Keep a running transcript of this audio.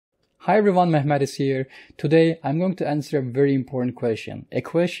Hi everyone, Mehmet is here. Today I'm going to answer a very important question. A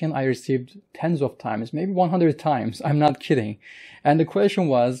question I received tens of times, maybe 100 times, I'm not kidding. And the question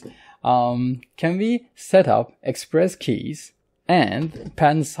was, can we set up express keys and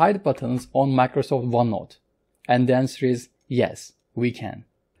pen side buttons on Microsoft OneNote? And the answer is yes, we can.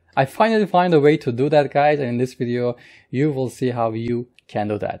 I finally found a way to do that, guys, and in this video you will see how you can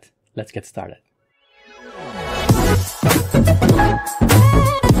do that. Let's get started.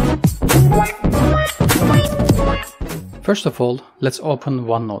 First of all, let's open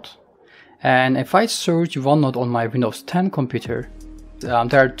OneNote. And if I search OneNote on my Windows 10 computer,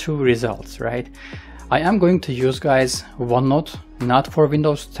 there are two results, right? I am going to use, guys, OneNote, not for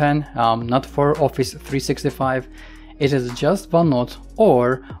Windows 10, not for Office 365. It is just OneNote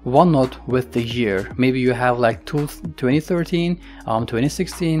or OneNote with the year. Maybe you have like 2013,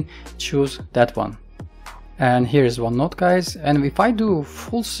 2016, choose that one. And here's OneNote, guys, and if I do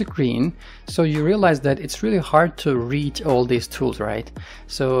full screen, so you realize that it's really hard to reach all these tools, right?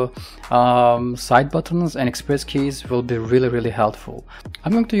 So side buttons and express keys will be really helpful.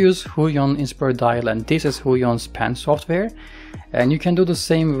 I'm going to use Huion Inspiroy Dial, and this is Huion's pen software, and you can do the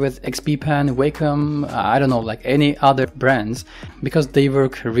same with XP Pen, Wacom, I don't know, like any other brands, because they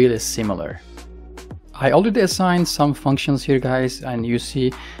work really similar. I already assigned some functions here, guys, and you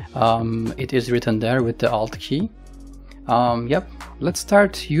see it is written there with the Alt key. Yep, let's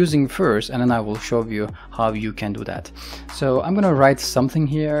start using first, and then I will show you how you can do that. So I'm gonna write something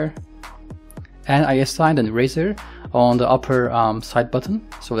here, and I assigned an eraser on the upper side button.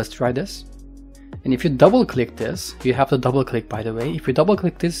 So let's try this. And if you double click this, you have to double click, by the way. If you double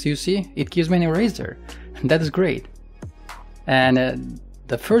click this, you see it gives me an eraser. That is great. And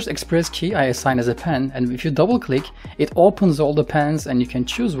the first express key I assign as a pen, and if you double click, it opens all the pens and you can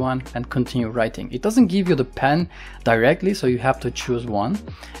choose one and continue writing. It doesn't give you the pen directly, so you have to choose one.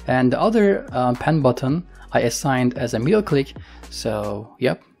 And the other pen button I assigned as a middle click, so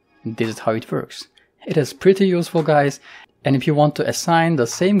yep, this is how it works. It is pretty useful, guys, and if you want to assign the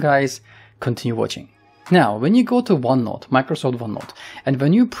same guys, continue watching. Now, when you go to OneNote, Microsoft OneNote, and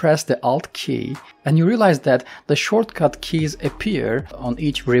when you press the Alt key, and you realize that the shortcut keys appear on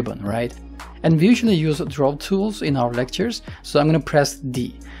each ribbon, right? And we usually use draw tools in our lectures, so I'm going to press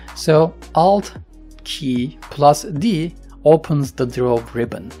D. So Alt key plus D opens the draw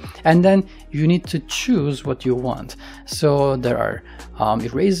ribbon, and then you need to choose what you want. So there are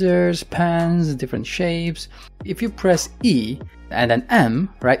erasers, pens, different shapes. If you press E and then M,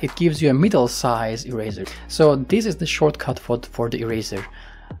 right, it gives you a middle size eraser. So this is the shortcut for the eraser.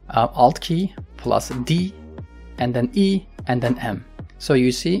 Alt key plus D and then E and then M. So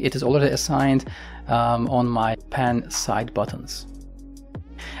you see it is already assigned on my pen side buttons.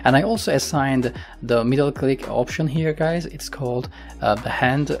 And I also assigned the middle click option here, guys. It's called the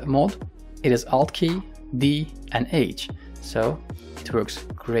hand mode. It is Alt key, D and H. So it works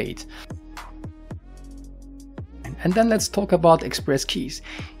great. And then let's talk about express keys.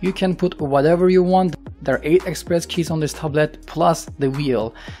 You can put whatever you want. There are 8 express keys on this tablet plus the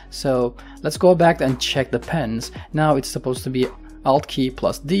wheel. So let's go back and check the pens. Now it's supposed to be Alt key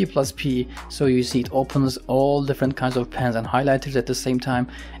plus D plus P. So you see it opens all different kinds of pens and highlighters at the same time.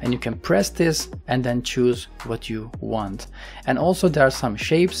 And you can press this and then choose what you want. And also there are some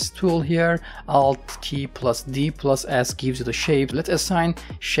shapes tool here. Alt key plus D plus S gives you the shape. Let's assign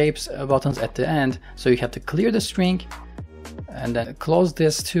shapes buttons at the end. So you have to clear the string and then close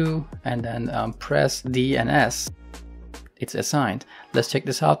this too, and then press D and S. It's assigned. Let's check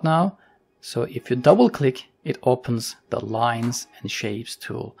this out now. So if you double click, it opens the lines and shapes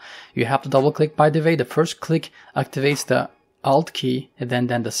tool. You have to double click, by the way. The first click activates the Alt key, and then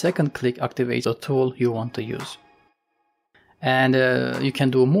the second click activates the tool you want to use. And you can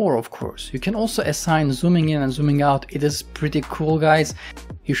do more, of course. You can also assign zooming in and zooming out. It is pretty cool, guys.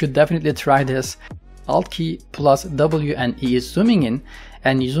 You should definitely try this. Alt key plus W and E is zooming in,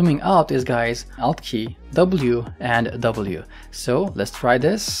 and zooming out is, guys, Alt key, W and W. So let's try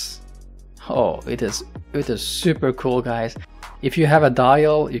this. Oh, it is super cool, guys. If you have a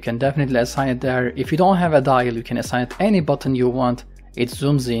dial, you can definitely assign it there. If you don't have a dial, you can assign it any button you want. It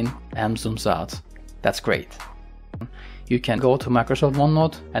zooms in and zooms out. That's great. You can go to Microsoft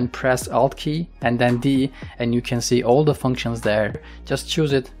OneNote and press Alt key and then D, and you can see all the functions there. Just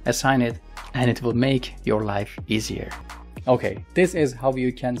choose it, assign it, and it will make your life easier. Okay, this is how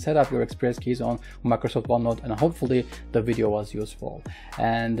you can set up your express keys on Microsoft OneNote, and hopefully the video was useful.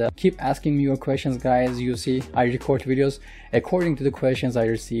 And keep asking me your questions, guys. You see, I record videos according to the questions I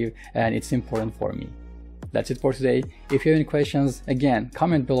receive, and it's important for me. That's it for today. If you have any questions, again,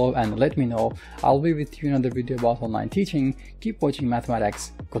 comment below and let me know. I'll be with you in another video about online teaching. Keep watching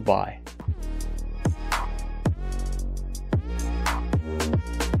mathematics. Goodbye.